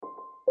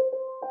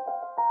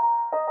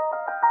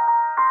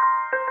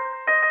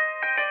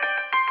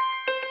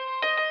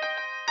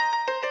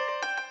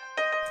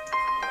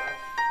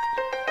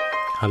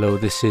Hello,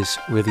 this is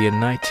Rithian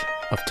Knight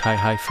of Thai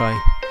Hi-Fi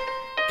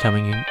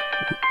coming in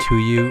to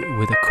you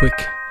with a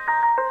quick,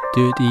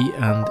 dirty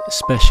and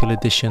special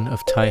edition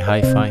of Thai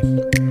Hi-Fi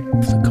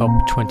of the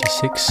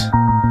COP26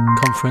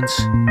 conference,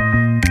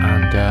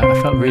 and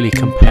I felt really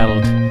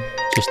compelled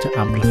just to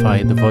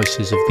amplify the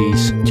voices of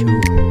these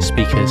two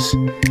speakers.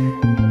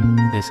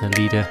 There's a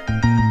leader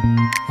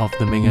of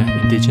the Minga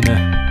Indigenous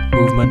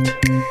movement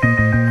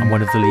and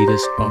one of the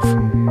leaders of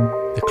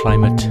the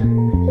Climate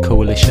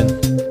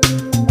Coalition,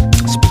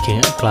 speaking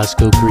at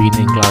Glasgow Green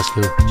in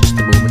Glasgow just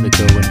a moment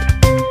ago. And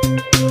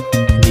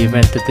in the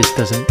event that this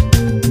doesn't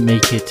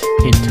make it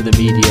into the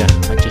media,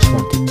 I just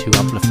wanted to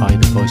amplify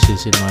the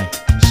voices in my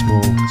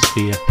small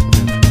sphere of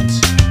influence.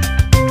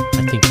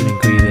 I think you'll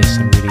agree there's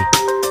some really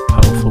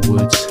powerful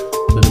words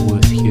that are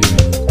worth hearing,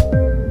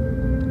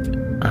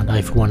 and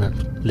I for one am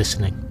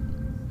listening.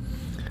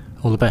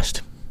 All the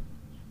best.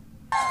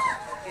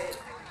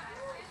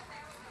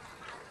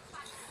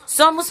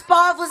 Somos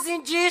povos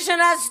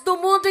indígenas do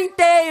mundo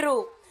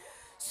inteiro.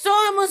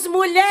 Somos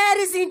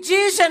mulheres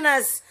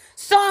indígenas.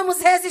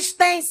 Somos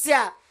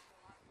resistência.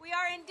 We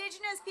are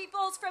indigenous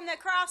peoples from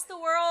across the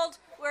world.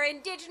 We're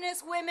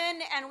indigenous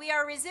women and we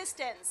are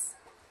resistance.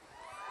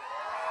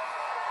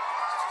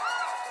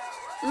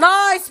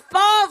 Nós,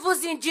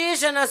 povos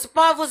indígenas,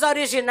 povos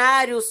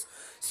originários,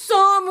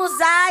 somos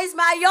as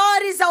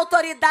maiores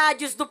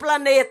autoridades do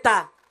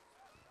planeta.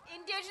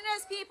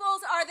 Indigenous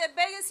peoples are the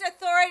biggest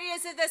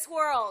authorities of this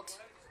world.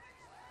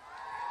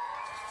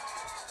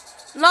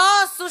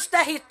 Nossos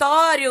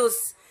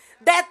territórios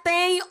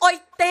detêm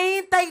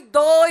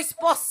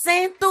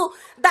 82%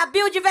 da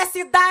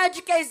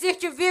biodiversidade que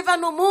existe viva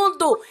no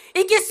mundo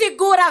e que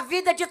segura a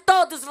vida de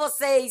todos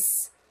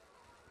vocês.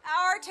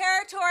 Our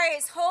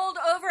territories hold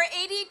over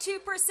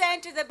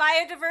 82% of the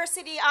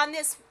biodiversity on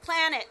this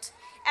planet,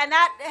 and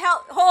that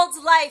holds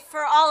life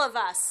for all of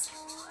us.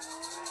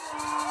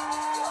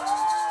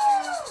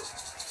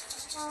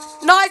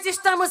 Nós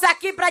estamos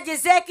aqui para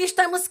dizer que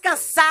estamos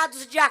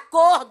cansados de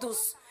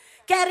acordos.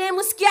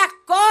 Queremos que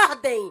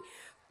acordem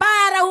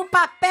para o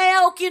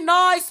papel que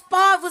nós,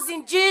 povos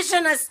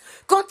indígenas,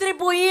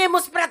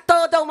 contribuímos para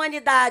toda a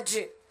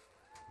humanidade.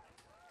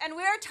 And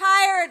we're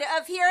tired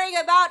of hearing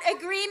about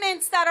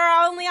agreements that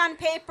are only on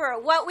paper.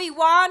 What we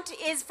want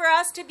is for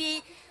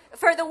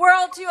the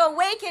world to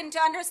awaken to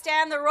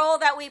understand the role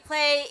that we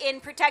play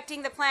in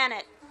protecting the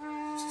planet.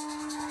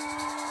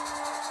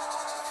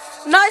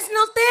 Nós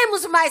não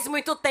temos mais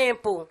muito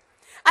tempo.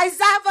 As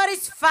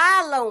árvores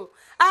falam,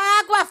 a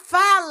água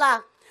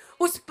fala,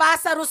 os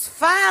pássaros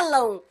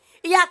falam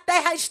e a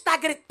terra está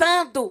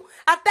gritando,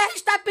 a terra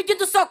está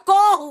pedindo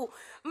socorro,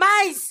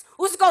 mas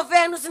os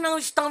governos não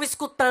estão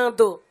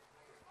escutando.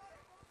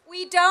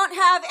 We don't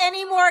have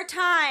any more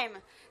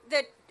time.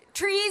 The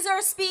trees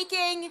are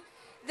speaking,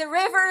 the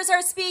rivers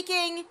are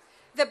speaking,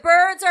 the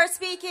birds are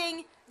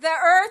speaking, the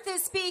earth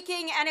is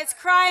speaking, and it's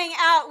crying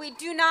out, we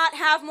do not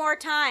have more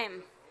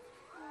time.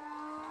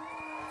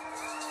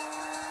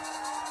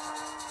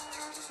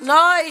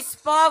 Nós,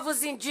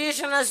 povos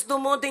indígenas do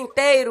mundo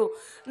inteiro,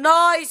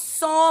 nós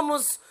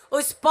somos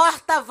os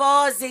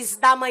porta-vozes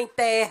da Mãe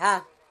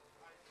Terra.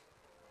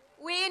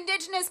 We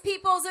indigenous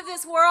peoples of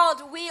this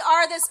world, we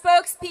are the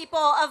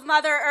spokespeople of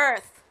Mother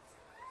Earth.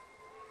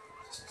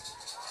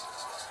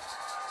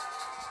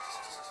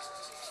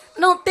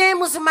 Não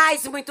temos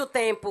mais muito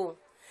tempo.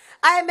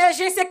 A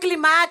emergência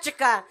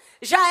climática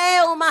já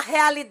é uma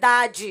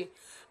realidade.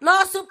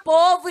 Nosso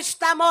povo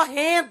está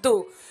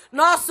morrendo.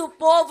 Nosso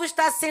povo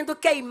está sendo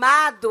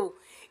queimado.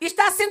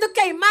 Está sendo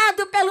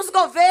queimado pelos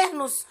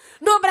governos.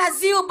 No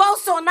Brasil,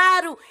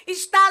 Bolsonaro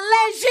está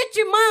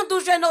legitimando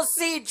o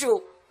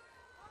genocídio.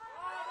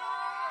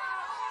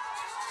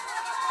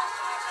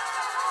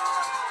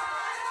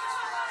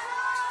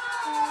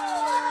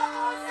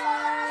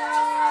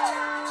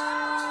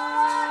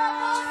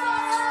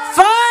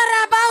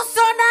 Fora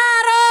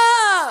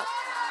Bolsonaro!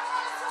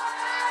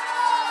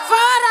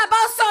 Fora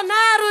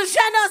Bolsonaro,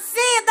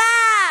 genocida!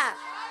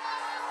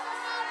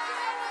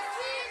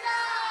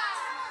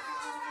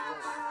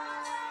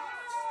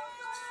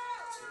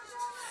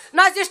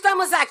 Nós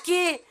estamos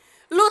aqui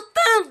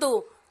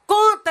lutando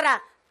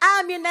contra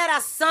a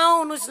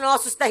mineração nos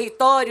nossos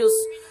territórios,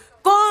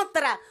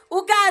 contra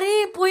o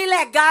garimpo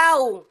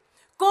ilegal,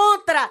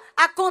 contra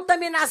a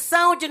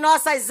contaminação de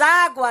nossas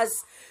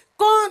águas,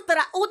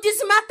 contra o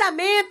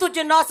desmatamento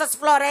de nossas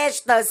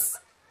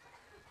florestas.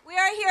 We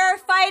are here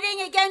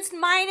fighting against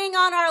mining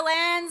on our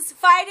lands,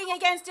 fighting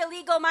against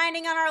illegal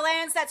mining on our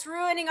lands that's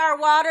ruining our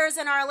waters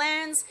and our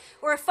lands.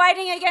 We're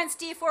fighting against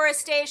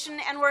deforestation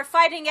and we're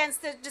fighting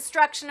against the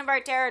destruction of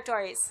our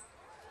territories.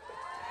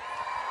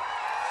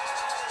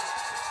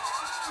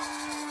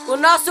 O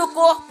nosso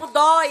corpo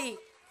dói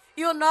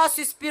e o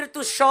nosso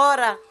espírito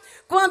chora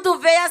quando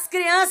vê as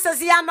crianças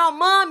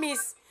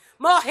Yanomamis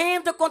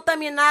morrendo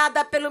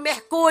contaminada pelo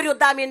mercúrio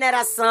da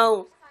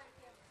mineração.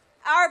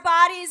 Our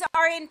bodies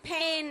are in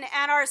pain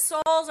and our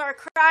souls are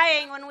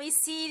crying when we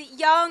see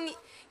young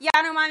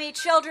Yanomami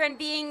children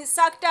being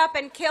sucked up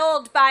and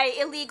killed by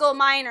illegal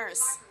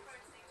miners.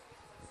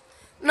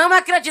 Não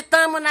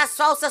acreditamos nas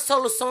falsas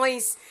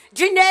soluções.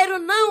 Dinheiro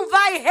não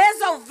vai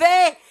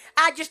resolver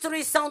a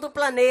destruição do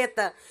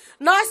planeta.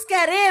 Nós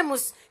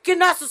queremos que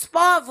nossos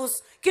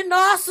povos, que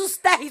nossos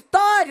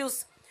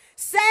territórios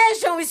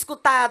sejam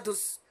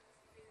escutados.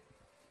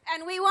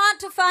 And we want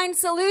to find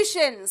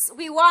solutions.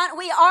 We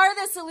are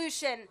the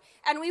solution.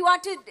 And we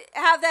want to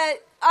have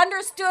that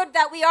understood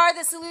that we are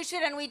the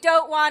solution and we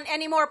don't want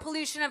any more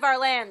pollution of our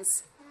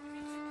lands.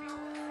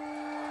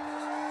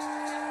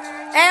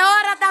 É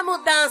hora da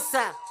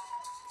mudança.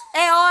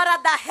 É hora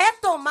da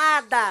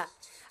retomada.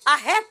 A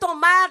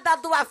retomada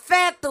do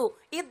afeto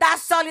e da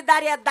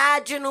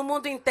solidariedade no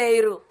mundo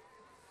inteiro.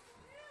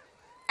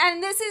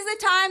 And this is the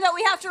time that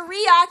we have to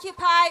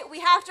reoccupy, we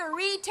have to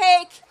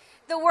retake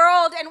the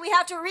world, and we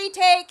have to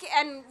retake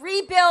and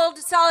rebuild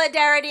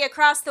solidarity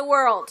across the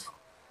world.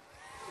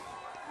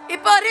 E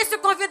por isso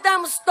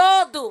convidamos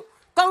todo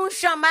com um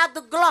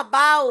chamado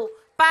global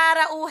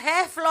para o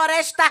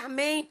reflorestar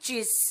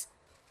mentes.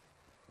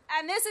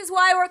 And this is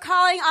why we're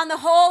calling on the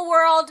whole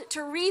world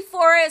to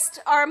reforest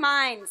our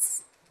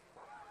minds.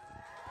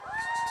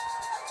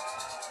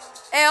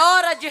 É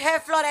hora de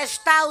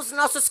reflorestar os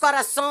nossos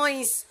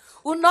corações,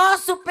 o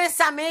nosso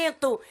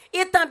pensamento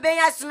e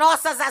também as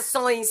nossas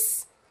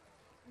ações.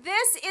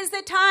 This is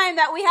the time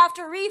that we have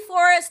to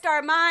reforest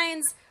our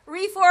minds,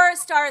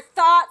 reforest our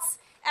thoughts,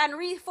 and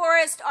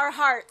reforest our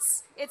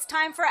hearts. It's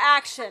time for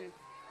action.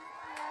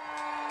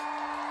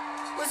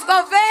 Os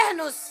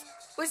governos,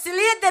 os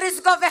líderes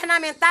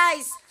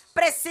governamentais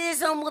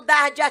precisam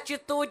mudar de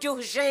atitude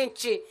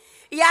urgente.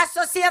 E a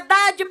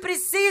sociedade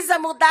precisa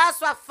mudar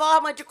sua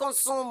forma de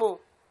consumo.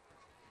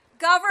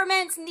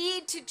 Governments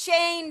need to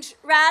change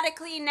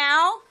radically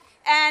now,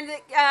 and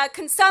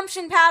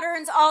consumption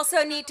patterns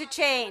also need to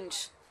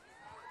change.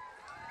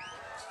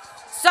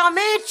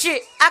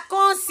 Somente a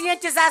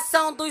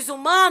conscientização dos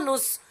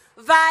humanos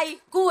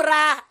vai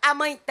curar a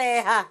Mãe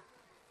Terra.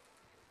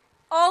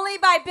 Only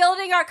by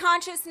building our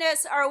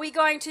consciousness are we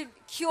going to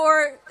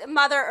cure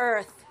Mother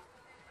Earth.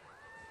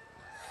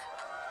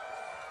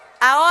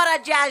 A hora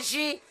de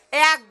agir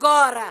é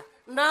agora.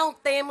 Não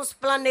temos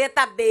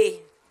planeta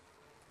B.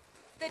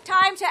 The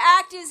time to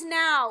act is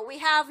now. We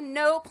have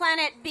no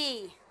planet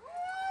B.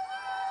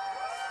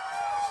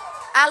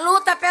 A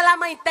luta pela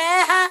Mãe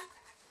Terra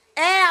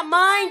é a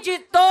mãe de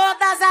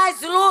todas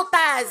as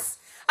lutas.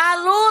 A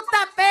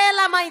luta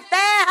pela Mãe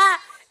Terra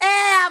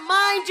é a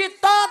mãe de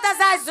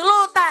todas as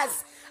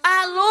lutas.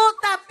 A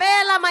luta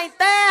pela Mãe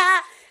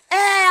Terra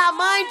é a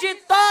mãe de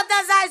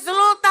todas as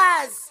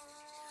lutas.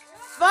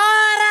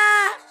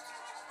 Fora!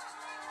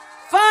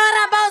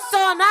 Fora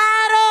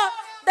Bolsonaro!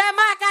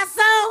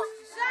 Demarcação!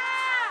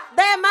 Já!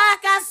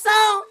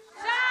 Demarcação!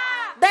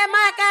 Já!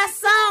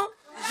 Demarcação!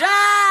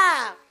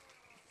 Já!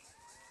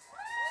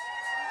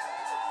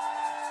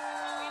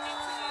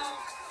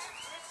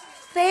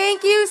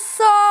 Thank you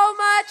so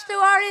much to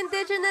our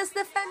indigenous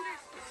defenders.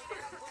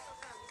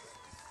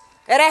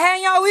 Erehé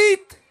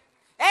Nhauit!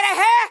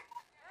 Erehé!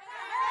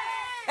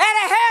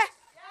 Erehé!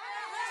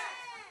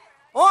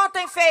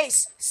 Ontem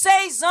fez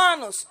 6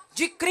 anos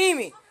de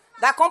crime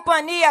da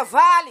companhia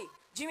Vale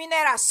de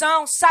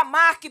Mineração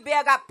Samarc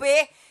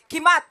BHP,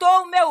 que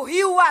matou o meu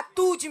rio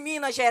Uatu de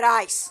Minas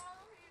Gerais.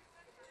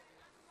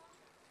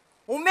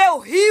 O meu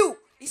rio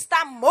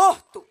está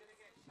morto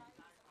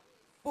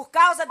por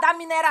causa da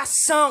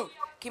mineração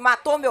que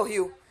matou meu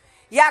rio.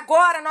 E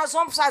agora nós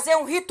vamos fazer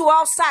um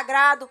ritual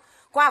sagrado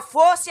com a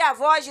força e a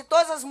voz de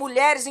todas as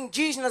mulheres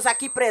indígenas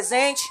aqui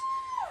presentes,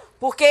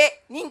 porque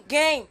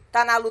ninguém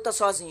está na luta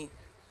sozinho.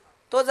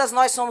 Todas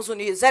nós somos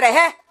unidos.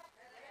 Erehé?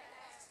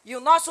 E o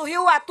nosso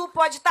rio Uatu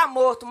pode estar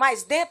morto,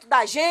 mas dentro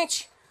da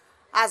gente,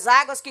 as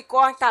águas que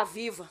correm estão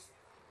vivas.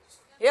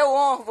 Eu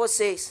honro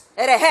vocês.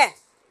 Erehé?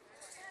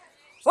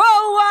 Ô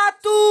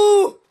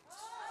Uatu!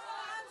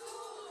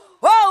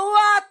 Ô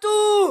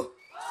Uatu!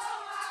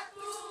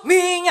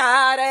 Minha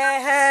aré,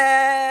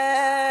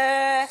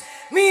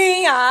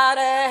 minha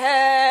aré.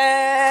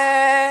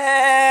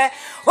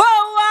 Ô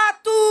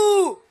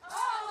Uatu!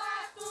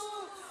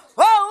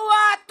 Ô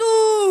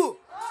Uatu!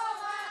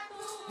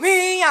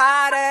 Minha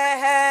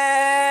aré,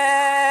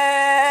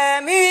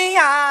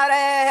 minha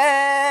aré.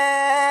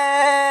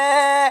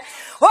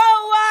 Ô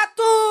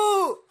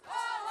Uatu!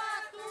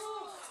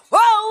 Ô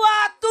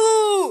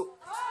Uatu!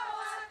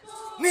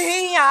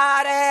 Minha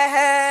aré,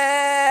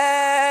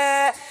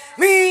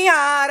 minha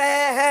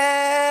aré,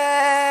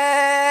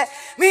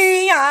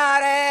 minha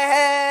aré,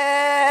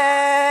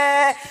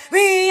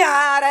 minha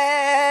aré.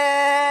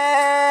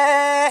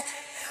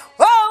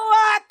 Ô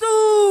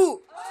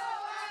Uatu!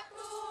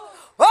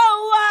 Ô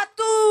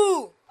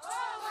Uatu!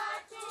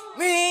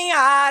 Minha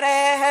aré,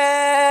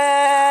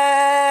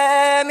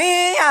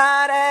 minha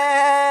aré,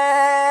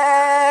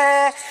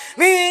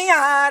 minha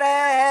aré.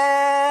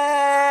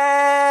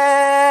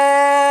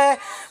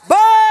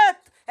 But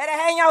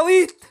Erehé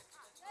Nhauit!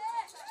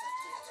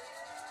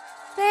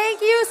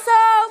 Thank you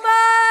so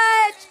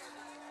much.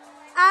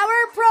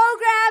 Our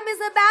program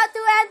is about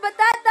to end, but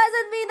that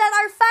doesn't mean that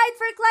our fight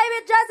for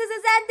climate justice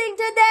is ending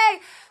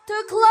today.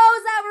 To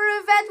close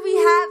our event, we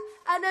have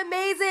an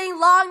amazing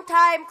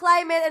long-time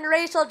climate and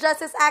racial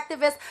justice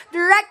activist,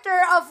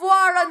 director of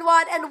War on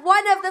One, and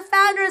one of the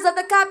founders of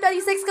the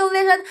COP26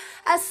 Coalition,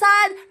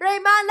 Assad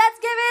Rehman. Let's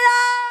give it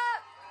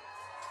up!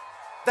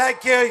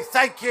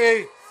 Thank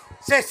you,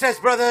 sisters,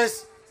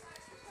 brothers.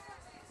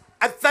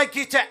 And thank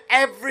you to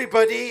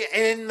everybody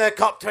in the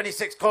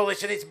COP26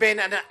 Coalition. It's been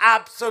an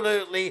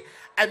absolutely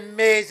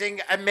amazing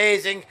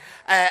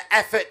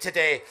effort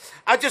today.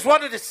 I just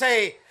wanted to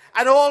say,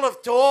 and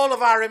to all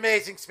of our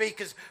amazing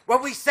speakers,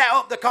 when we set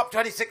up the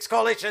COP26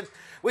 Coalition,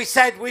 we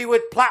said we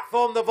would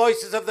platform the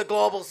voices of the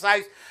Global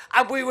South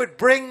and we would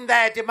bring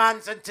their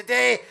demands. And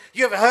today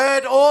you've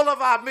heard all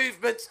of our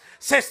movements,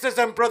 sisters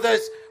and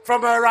brothers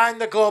from around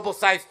the Global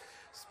South.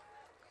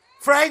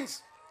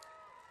 Friends,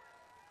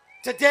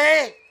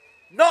 today,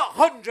 not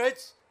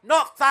hundreds,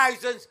 not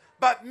thousands,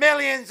 but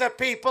millions of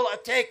people are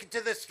taken to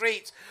the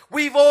streets.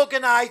 We've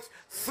organised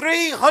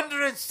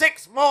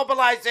 306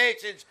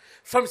 mobilisations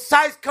from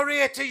South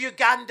Korea to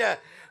Uganda,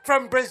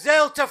 from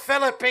Brazil to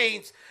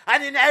Philippines,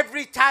 and in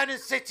every town and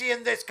city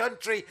in this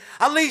country.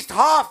 At least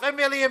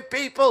 500,000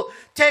 people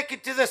taken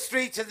to the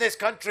streets in this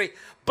country.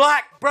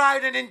 Black,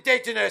 brown and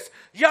indigenous,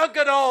 young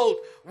and old,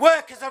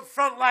 workers and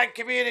frontline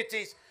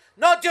communities.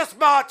 Not just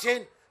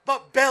marching,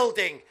 but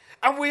building.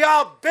 And we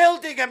are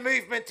building a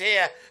movement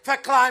here for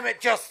climate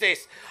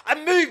justice. A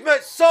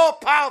movement so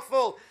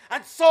powerful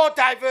and so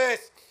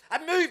diverse. A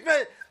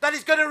movement that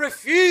is going to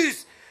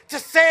refuse to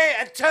say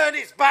and turn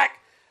its back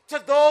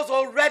to those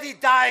already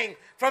dying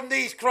from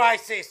these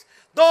crises.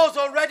 Those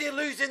already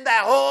losing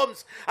their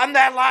homes and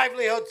their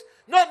livelihoods.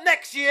 Not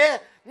next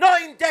year,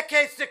 not in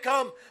decades to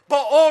come,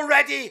 but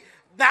already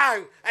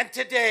now and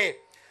today.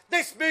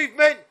 This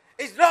movement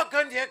is not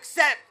going to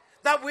accept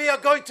that we are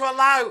going to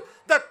allow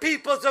the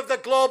peoples of the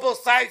Global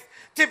South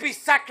to be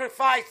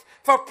sacrificed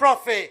for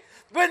profit.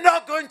 We're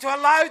not going to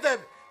allow them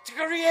to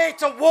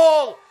create a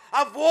wall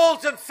of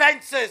walls and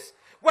fences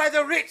where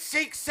the rich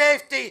seek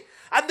safety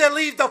and they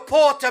leave the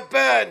poor to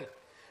burn.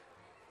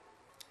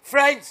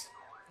 Friends,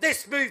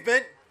 this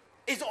movement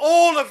is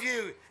all of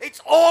you.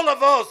 It's all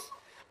of us.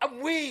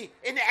 And we,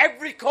 in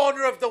every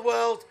corner of the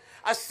world,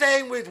 are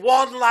saying with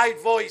one loud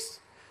voice,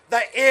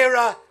 the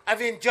era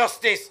of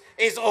injustice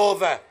is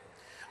over.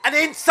 And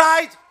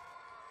inside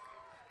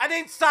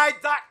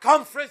that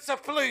conference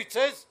of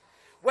polluters,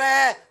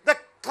 where the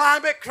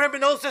climate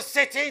criminals are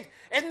sitting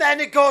in their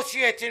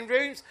negotiating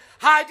rooms,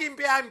 hiding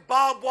behind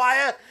barbed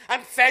wire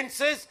and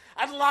fences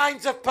and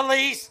lines of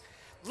police,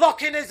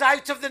 locking us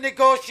out of the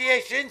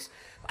negotiations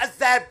as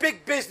their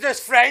big business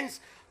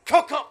friends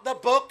cook up the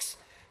books,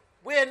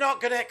 we're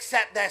not going to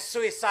accept their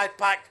suicide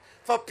pact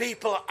for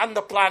people and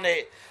the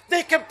planet.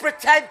 They can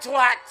pretend to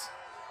act.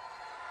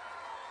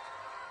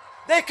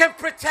 They can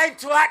pretend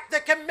to act.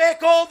 They can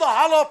make all the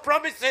hollow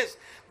promises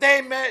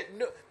they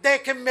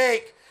can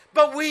make.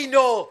 But we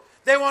know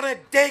they want to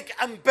dig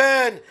and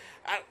burn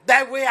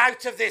their way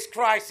out of this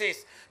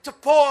crisis, to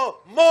pour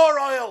more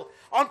oil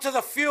onto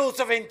the fuels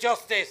of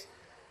injustice.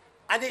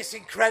 And it's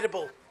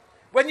incredible.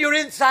 When you're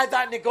inside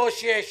that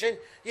negotiation,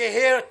 you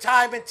hear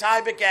time and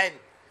time again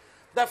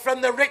that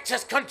from the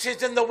richest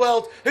countries in the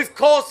world who've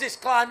caused this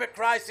climate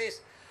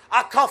crisis,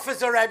 our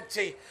coffers are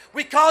empty.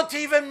 We can't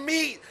even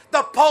meet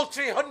the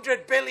paltry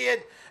 100 billion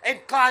in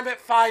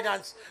climate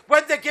finance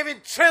when they're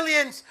giving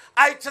trillions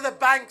out to the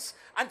banks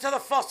and to the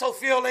fossil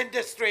fuel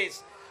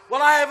industries.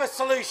 Well, I have a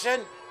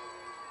solution.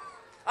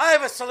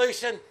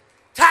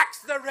 Tax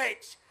the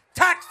rich.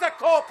 Tax the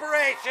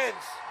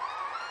corporations.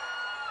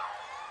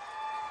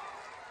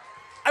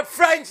 And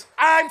friends,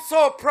 I'm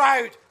so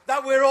proud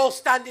that we're all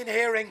standing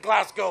here in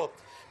Glasgow,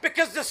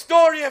 because the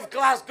story of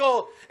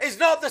Glasgow is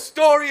not the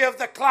story of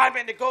the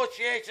climate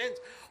negotiations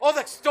or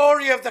the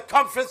story of the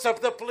conference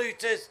of the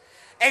polluters.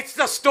 It's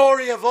the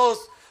story of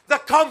us, the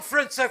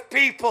conference of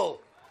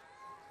people.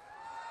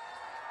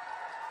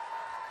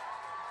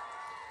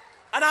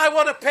 And I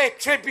want to pay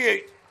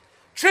tribute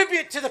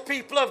to the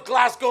people of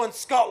Glasgow and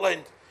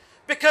Scotland,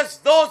 because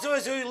those of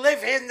us who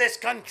live in this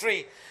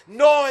country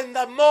know in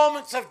the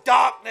moments of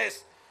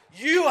darkness,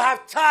 you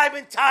have time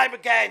and time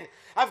again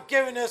have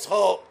given us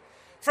hope.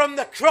 From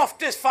the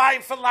crofters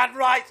fighting for land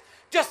rights,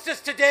 just as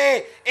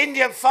today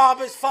Indian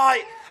farmers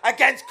fight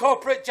against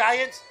corporate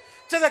giants,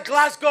 to the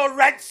Glasgow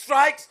rent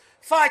strikes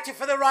fighting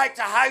for the right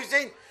to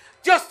housing,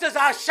 just as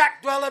our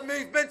shack dweller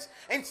movements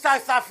in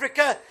South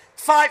Africa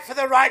fight for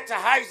the right to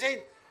housing,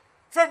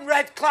 from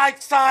Red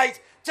Clydeside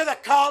to the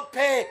can't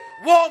pay,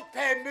 won't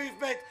pay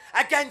movement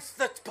against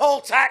the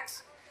poll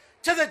tax,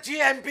 to the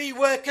GMB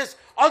workers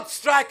on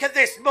strike at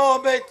this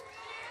moment.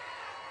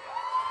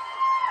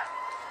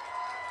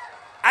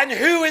 And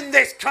who in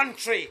this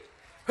country,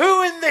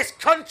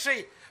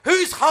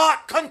 whose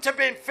heart couldn't have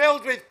been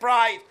filled with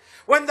pride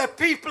when the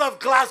people of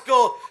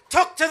Glasgow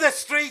took to the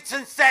streets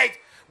and said,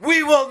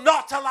 we will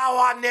not allow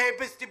our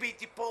neighbours to be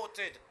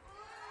deported.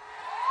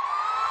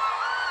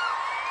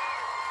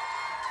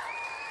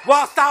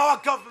 Whilst our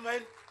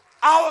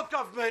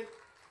government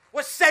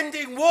was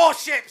sending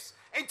warships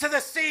into the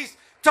seas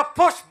to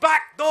push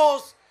back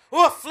those who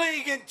are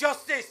fleeing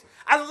injustice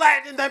and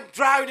letting them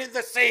drown in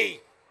the sea.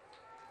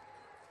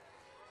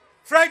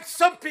 Friends,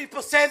 some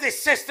people say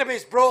this system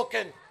is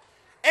broken.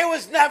 It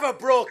was never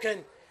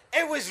broken.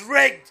 It was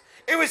rigged.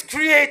 It was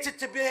created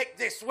to make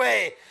this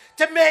way,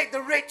 to make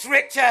the rich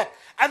richer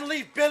and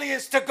leave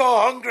billions to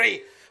go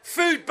hungry.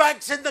 Food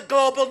banks in the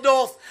global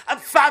north and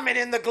famine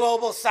in the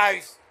global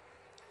south.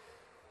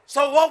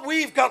 So what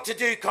we've got to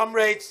do,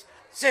 comrades,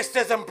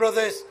 sisters and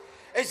brothers,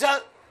 is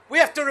that we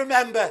have to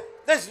remember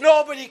there's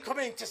nobody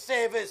coming to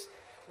save us.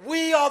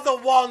 We are the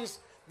ones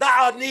that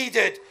are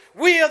needed.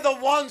 We are the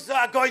ones that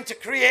are going to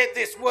create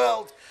this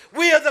world.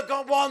 We are the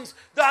ones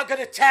that are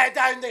going to tear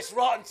down this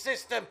rotten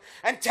system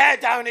and tear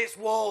down its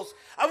walls.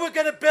 And we're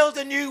going to build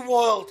a new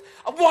world,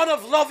 one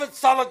of love and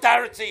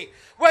solidarity,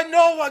 where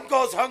no one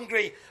goes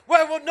hungry,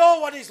 where no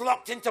one is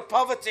locked into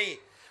poverty,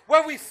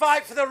 where we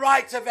fight for the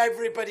rights of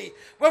everybody,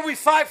 where we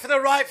fight for the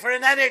right for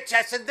an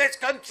NHS in this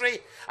country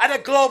and a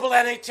global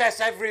NHS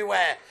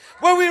everywhere,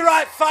 where we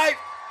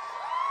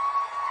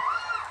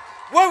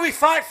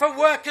fight for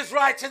workers'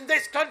 rights in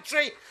this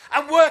country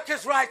and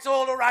workers' rights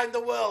all around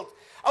the world.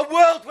 A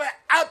world where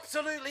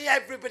absolutely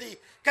everybody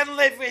can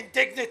live in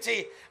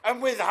dignity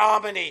and with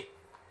harmony.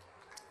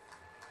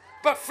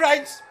 But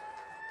friends,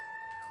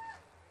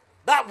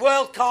 that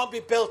world can't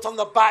be built on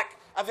the back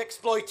of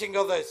exploiting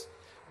others.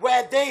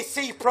 Where they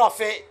see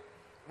profit,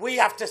 we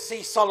have to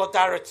see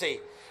solidarity.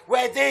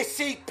 Where they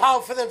seek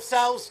power for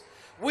themselves,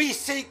 we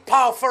seek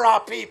power for our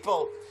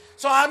people.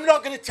 So I'm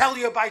not going to tell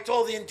you about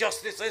all the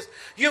injustices.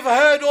 You've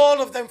heard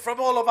all of them from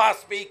all of our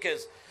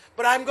speakers.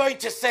 But I'm going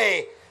to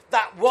say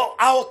that what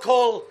our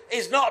call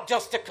is not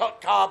just to cut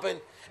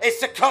carbon, it's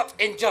to cut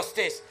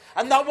injustice.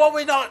 And that what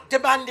we're not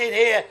demanding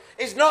here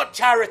is not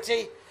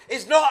charity,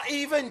 is not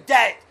even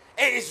debt,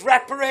 it is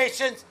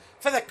reparations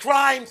for the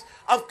crimes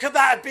that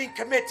have been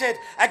committed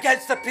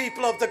against the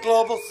people of the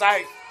global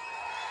south.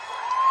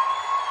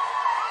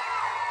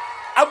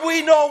 And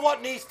we know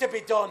what needs to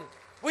be done.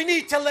 We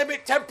need to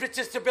limit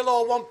temperatures to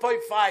below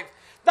 1.5.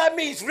 That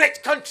means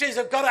rich countries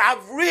have got to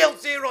have real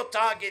zero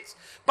targets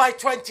by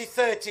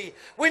 2030.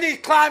 We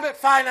need climate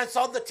finance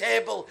on the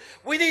table.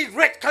 We need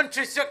rich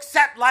countries to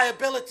accept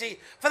liability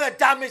for the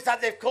damage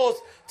that they've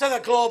caused to the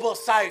global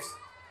south.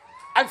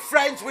 And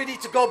friends, we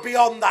need to go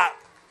beyond that.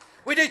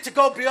 We need to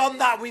go beyond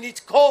that. We need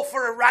to call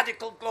for a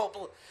radical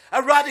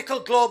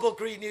global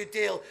Green New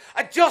Deal,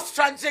 a just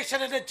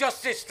transition and a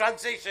justice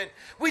transition.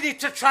 We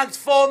need to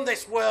transform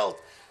this world.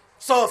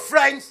 So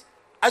friends,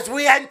 as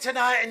we end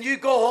tonight and you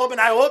go home, and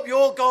I hope you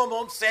all go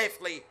home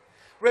safely,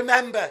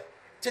 remember,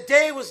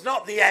 today was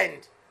not the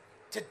end.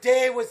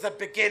 Today was the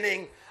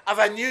beginning of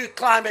a new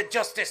climate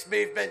justice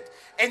movement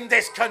in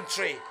this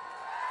country.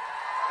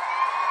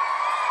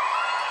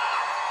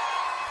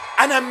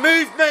 And a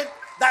movement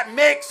that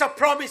makes a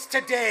promise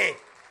today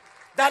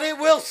that it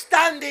will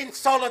stand in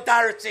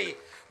solidarity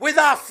with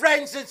our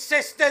friends and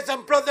sisters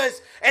and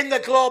brothers in the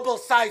global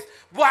south.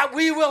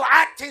 We will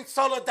act in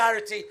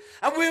solidarity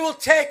and we will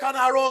take on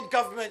our own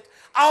government,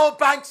 our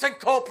banks and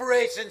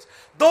corporations,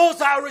 those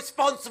that are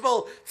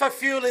responsible for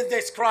fueling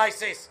this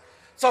crisis.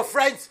 So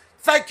friends,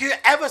 thank you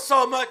ever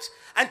so much,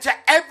 and to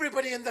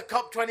everybody in the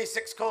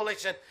COP26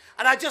 coalition.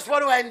 And I just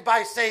want to end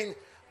by saying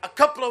a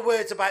couple of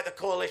words about the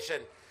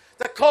coalition.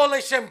 The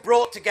coalition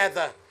brought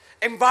together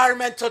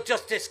environmental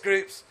justice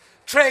groups,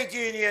 trade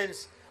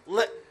unions,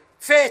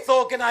 faith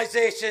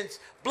organisations,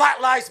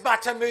 Black Lives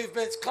Matter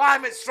movements,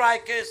 climate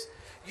strikers,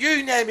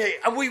 you name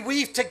it, and we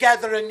weave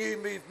together a new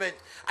movement,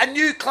 a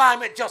new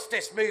climate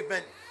justice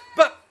movement.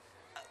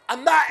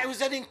 And that it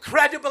was an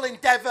incredible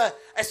endeavour,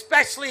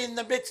 especially in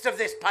the midst of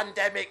this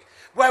pandemic,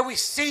 where we've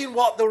seen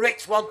what the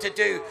rich want to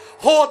do,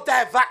 hoard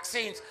their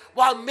vaccines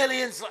while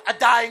millions are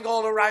dying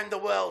all around the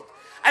world.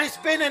 And it's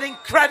been an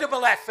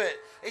incredible effort.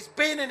 It's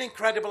been an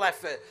incredible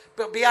effort.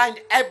 But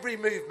behind every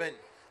movement,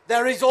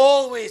 there is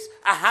always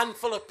a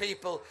handful of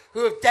people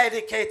who have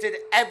dedicated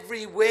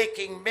every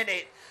waking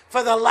minute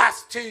for the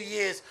last 2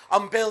 years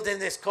on building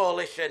this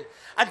coalition.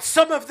 And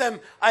some of them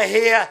are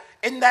here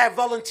in their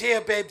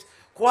volunteer bibs.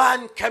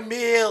 Juan,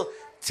 Camille,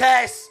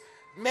 Tess,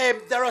 Mim,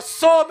 there are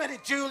so many,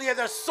 Julia,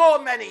 there's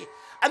so many.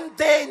 And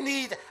they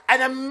need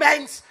an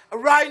immense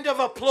round of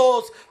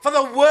applause for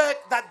the work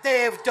that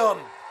they have done.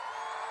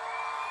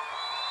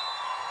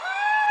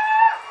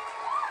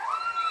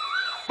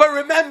 But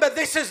remember,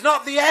 this is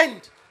not the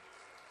end.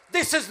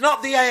 This is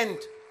not the end.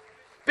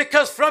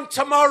 Because from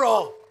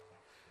tomorrow,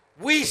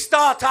 we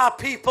start our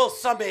People's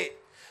Summit.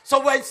 So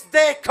once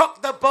they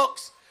cook the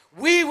books,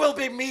 we will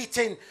be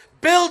meeting,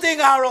 building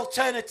our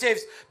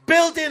alternatives,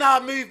 building our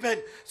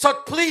movement. So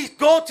please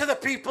go to the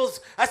People's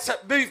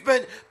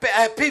Movement,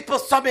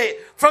 People's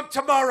Summit from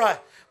tomorrow.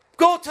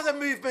 Go to the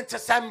movement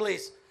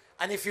assemblies.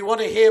 And if you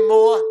want to hear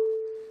more,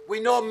 we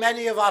know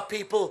many of our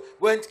people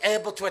weren't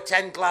able to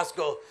attend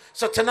Glasgow.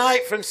 So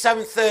tonight from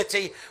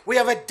 7:30, we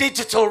have a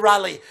digital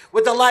rally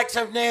with the likes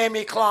of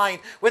Naomi Klein,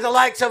 with the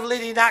likes of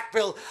Liddy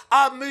Nackbill,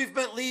 our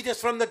movement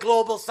leaders from the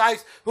Global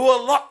South who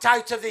are locked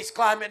out of these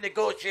climate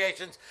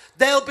negotiations.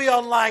 They'll be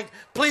online.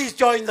 Please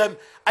join them.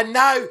 And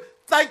now,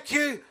 thank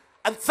you,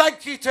 and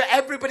thank you to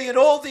everybody and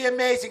all the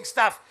amazing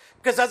staff.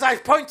 Because as I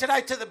pointed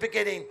out at the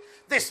beginning,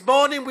 this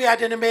morning we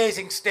had an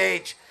amazing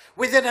stage.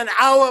 Within an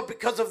hour,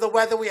 because of the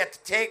weather, we had to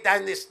take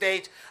down this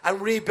stage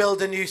and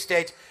rebuild a new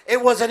stage.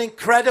 It was an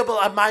incredible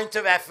amount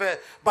of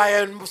effort by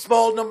a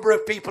small number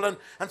of people. And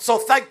so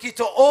thank you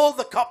to all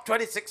the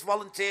COP26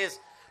 volunteers.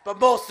 But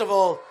most of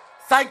all,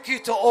 thank you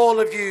to all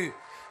of you.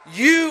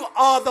 You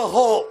are the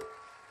hope.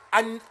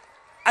 And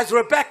as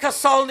Rebecca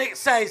Solnit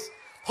says,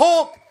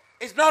 hope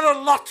is not a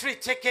lottery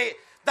ticket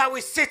that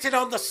we're sitting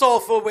on the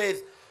sofa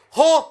with.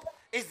 Hope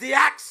is the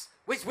axe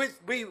with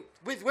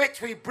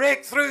which we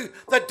break through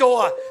the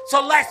door.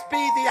 So let's be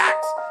the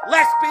axe.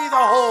 Let's be the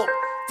hope.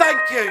 Thank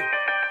you.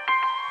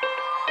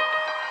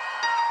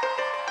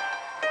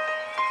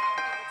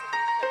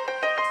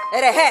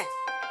 Erehé.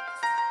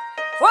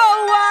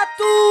 Voa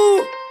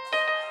tu!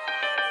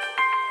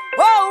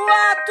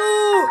 Voa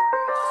tu!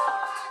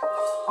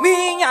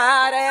 Minha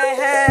aré,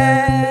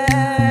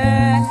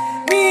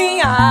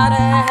 minha aré.